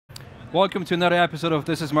Welcome to another episode of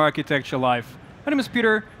This Is My Architecture Live. My name is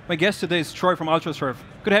Peter. My guest today is Troy from UltraServe.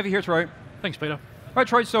 Good to have you here, Troy. Thanks, Peter. All right,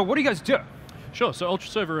 Troy, so what do you guys do? Sure, so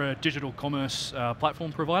UltraServe are a digital commerce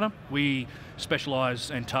platform provider. We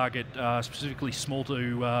specialize and target specifically small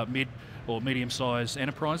to mid or medium-sized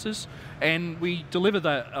enterprises, and we deliver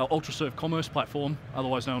that UltraServe commerce platform,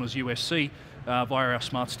 otherwise known as USC, via our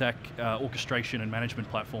SmartStack orchestration and management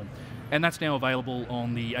platform. And that's now available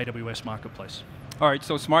on the AWS marketplace. All right,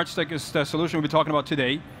 so SmartStack is the solution we'll be talking about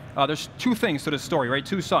today. There's two things to the story, right?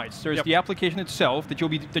 Two sides. There's the application itself that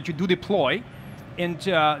you do deploy, and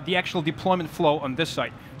the actual deployment flow on this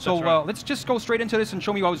side. So let's just go straight into this and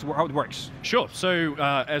show me how it works. Sure, so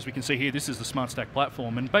as we can see here, this is the SmartStack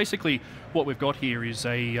platform, and basically what we've got here is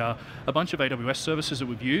a bunch of AWS services that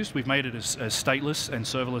we've used. We've made it as stateless and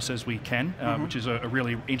serverless as we can, which is a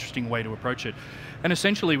really interesting way to approach it. And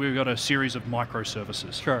essentially we've got a series of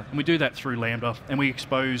microservices. Sure. And we do that through Lambda, and we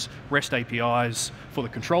expose REST APIs for the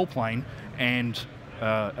control plane, and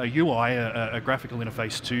a UI, a graphical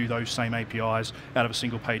interface to those same APIs out of a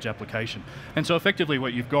single page application. And so effectively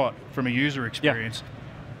what you've got from a user experience,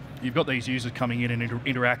 you've got these users coming in and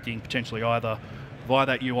interacting potentially either via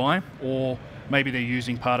that UI, or maybe they're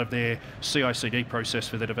using part of their CI/CD process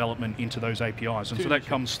for their development into those APIs. And so that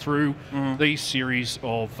comes through these series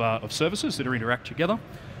of services that are interact together,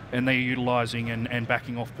 and they're utilizing and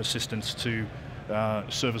backing off persistence to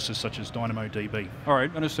services such as DynamoDB. All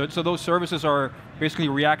right, understood. So those services are basically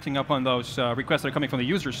reacting upon those requests that are coming from the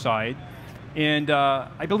user side. And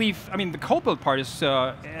I believe, the code build part is,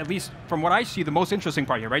 at least from what I see, the most interesting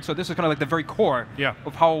part here, right? So this is kind of like the very core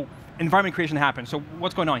of how environment creation happens. So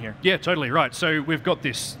what's going on here? Yeah, totally right. So we've got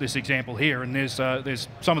this example here, and there's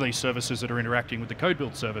some of these services that are interacting with the code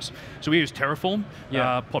build service. So we use Terraform,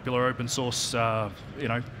 popular open source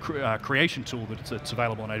creation tool that's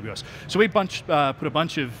available on AWS. So we put a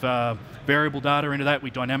bunch of variable data into that. We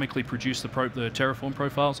dynamically produce the Terraform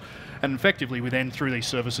profiles, and effectively we then, through these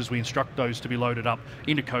services, we instruct those to be loaded up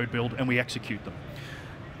into code build, and we execute them.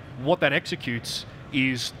 What that executes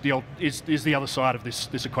is the other side of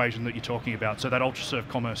this equation that you're talking about, so that UltraServe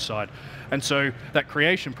commerce side. And so that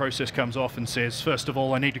creation process comes off and says, first of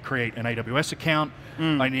all, I need to create an AWS account,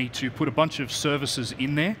 I need to put a bunch of services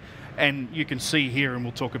in there, and you can see here, and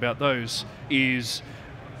we'll talk about those, is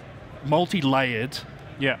multi-layered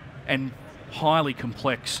and highly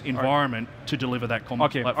complex environment to deliver that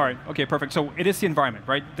commerce platform. All right, okay, perfect. So it is the environment,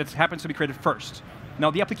 right? That happens to be created first. Now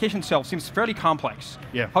the application itself seems fairly complex.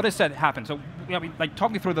 How does that happen? So,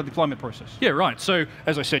 talk me through the deployment process. Yeah, right. So,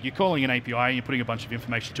 as I said, you're calling an API and you're putting a bunch of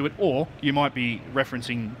information to it, or you might be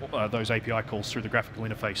referencing those API calls through the graphical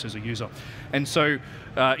interface as a user. And so,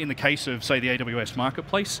 in the case of, say, the AWS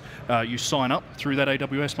Marketplace, you sign up through that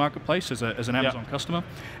AWS Marketplace as an Amazon customer,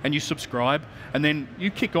 and you subscribe, and then you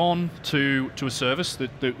kick on to a service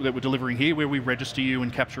that we're delivering here, where we register you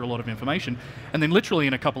and capture a lot of information, and then literally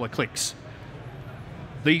in a couple of clicks,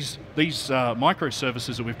 these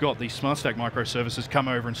microservices that we've got, these SmartStack microservices, come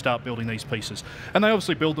over and start building these pieces. And they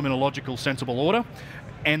obviously build them in a logical, sensible order,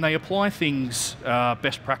 and they apply things,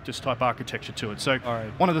 best practice type architecture to it. So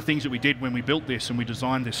one of the things that we did when we built this and we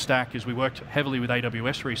designed this stack is we worked heavily with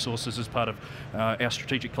AWS resources as part of our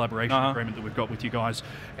strategic collaboration agreement that we've got with you guys.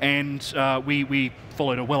 And we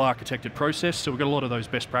followed a well-architected process, so we've got a lot of those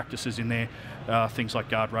best practices in there, things like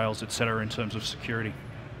guardrails, et cetera, in terms of security.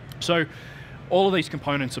 So all of these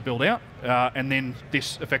components are built out, and then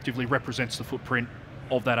this effectively represents the footprint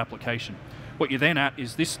of that application. What you're then at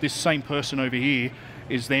is this same person over here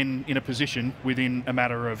is then in a position within a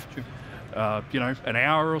matter of an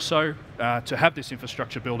hour or so to have this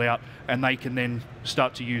infrastructure built out, and they can then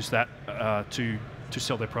start to use that to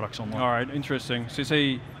sell their products online. All right, interesting. So you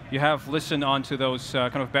say you have listened onto those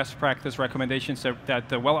kind of best practice recommendations that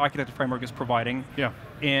the well-architected framework is providing.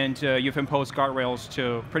 And you've imposed guardrails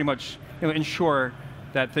to pretty much ensure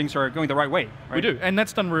that things are going the right way, right? We do, and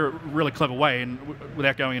that's done in a really clever way, and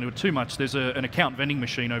without going into it too much, there's an account vending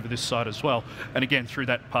machine over this side as well, and again, through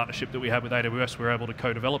that partnership that we have with AWS, we're able to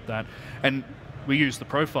co-develop that, and we use the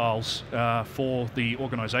profiles for the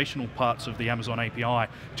organizational parts of the Amazon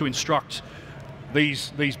API to instruct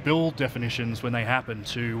these build definitions when they happen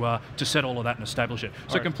to set all of that and establish it.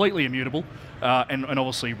 So completely immutable and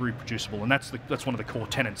obviously reproducible, and that's one of the core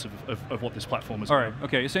tenets of what this platform is. All right,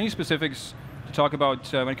 okay, so any specifics to talk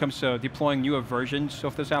about when it comes to deploying newer versions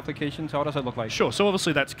of this application? So how does that look like? Sure, so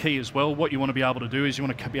obviously that's key as well. What you want to be able to do is you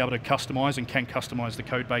want to be able to customize and can customize the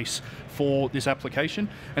code base for this application.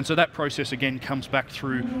 And so that process again comes back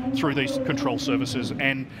through these control services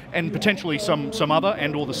and potentially some other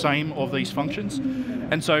and or the same of these functions.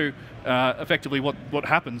 And so effectively what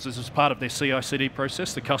happens is as part of their CI/CD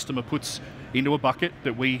process, the customer puts into a bucket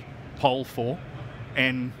that we poll for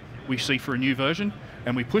and we see for a new version,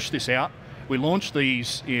 and we push this out. We launch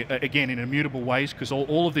these, again, in immutable ways, because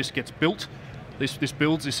all of this gets built. This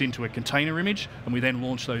builds this into a container image, and we then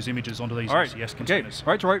launch those images onto these ECS containers.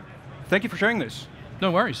 All right, Troy. Thank you for sharing this.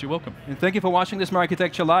 No worries, you're welcome. And thank you for watching this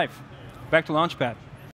Architecture Live. Back to Launchpad.